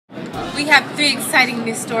we have 3 exciting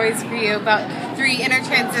news stories for you about 3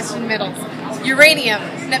 intertransition metals: uranium,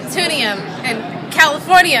 neptunium, and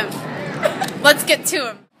californium. Let's get to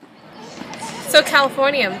them. So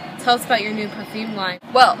californium, tell us about your new perfume line.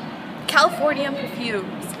 Well, Californium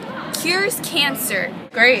Perfumes cures cancer.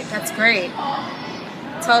 Great, that's great.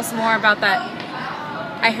 Tell us more about that.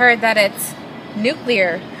 I heard that it's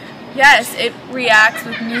nuclear. Yes, it reacts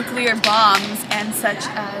with nuclear bombs and such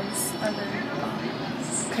as other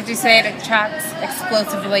bombs. Could you say it attracts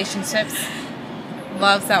explosive relationships?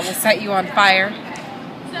 Loves that will set you on fire.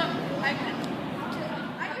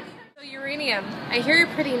 So uranium, I hear you're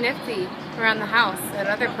pretty nifty around the house and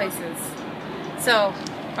other places. So,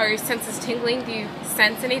 are your senses tingling? Do you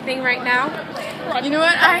sense anything right now? You know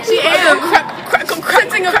what? I actually am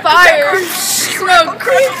sensing a fire. A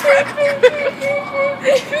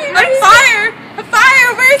fire! A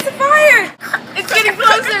fire! Where's the fire? It's getting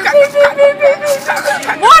closer.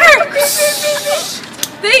 Water!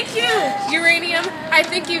 Thank you, uranium. I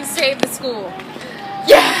think you've saved the school.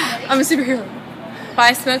 Yeah! I'm a superhero.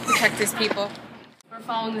 Buy smoke detectors, people. We're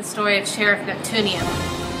following the story of Sheriff Neptunium,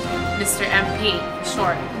 Mr. MP for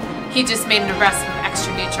short. He just made an arrest with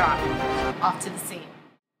extra neutron. Off to the scene.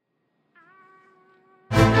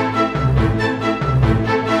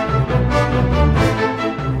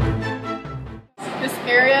 This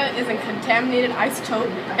area is a contaminated isotope,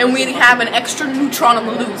 and we have an extra neutron on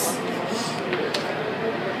the loose.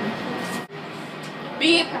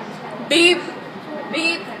 Beep, beep,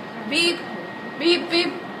 beep, beep, beep, beep,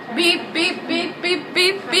 beep, beep, beep, beep, beep,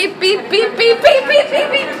 beep, beep, beep, beep, beep, beep,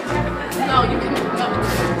 beep. No, you can. No.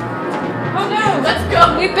 Oh no! Let's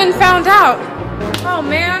go. We've been found out. Oh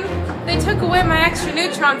man, they took away my extra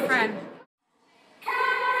neutron friend.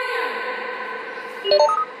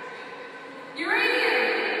 Uranium!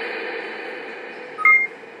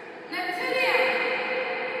 Neptunium!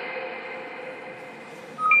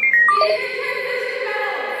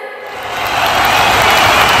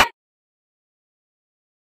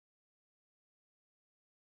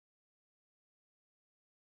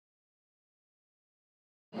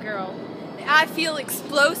 Girl. I feel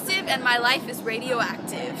explosive, and my life is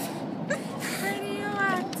radioactive.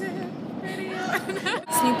 Radioactive. Radioactive.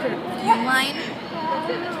 This new perfume line.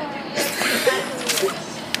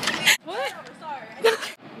 What?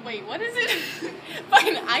 Wait, what is it? By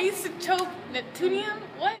an isotope Neptunium?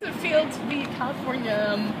 What? It feels to be a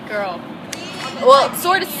California girl. Well, it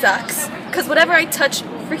sort of sucks, because whatever I touch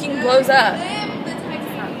freaking blows up.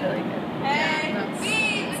 It's not really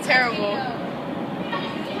good. It's terrible.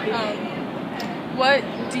 What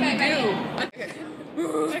do you do?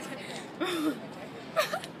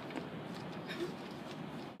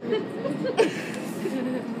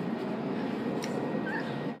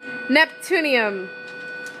 Neptunium.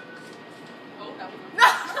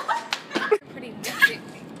 Pretty nifty.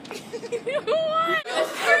 What?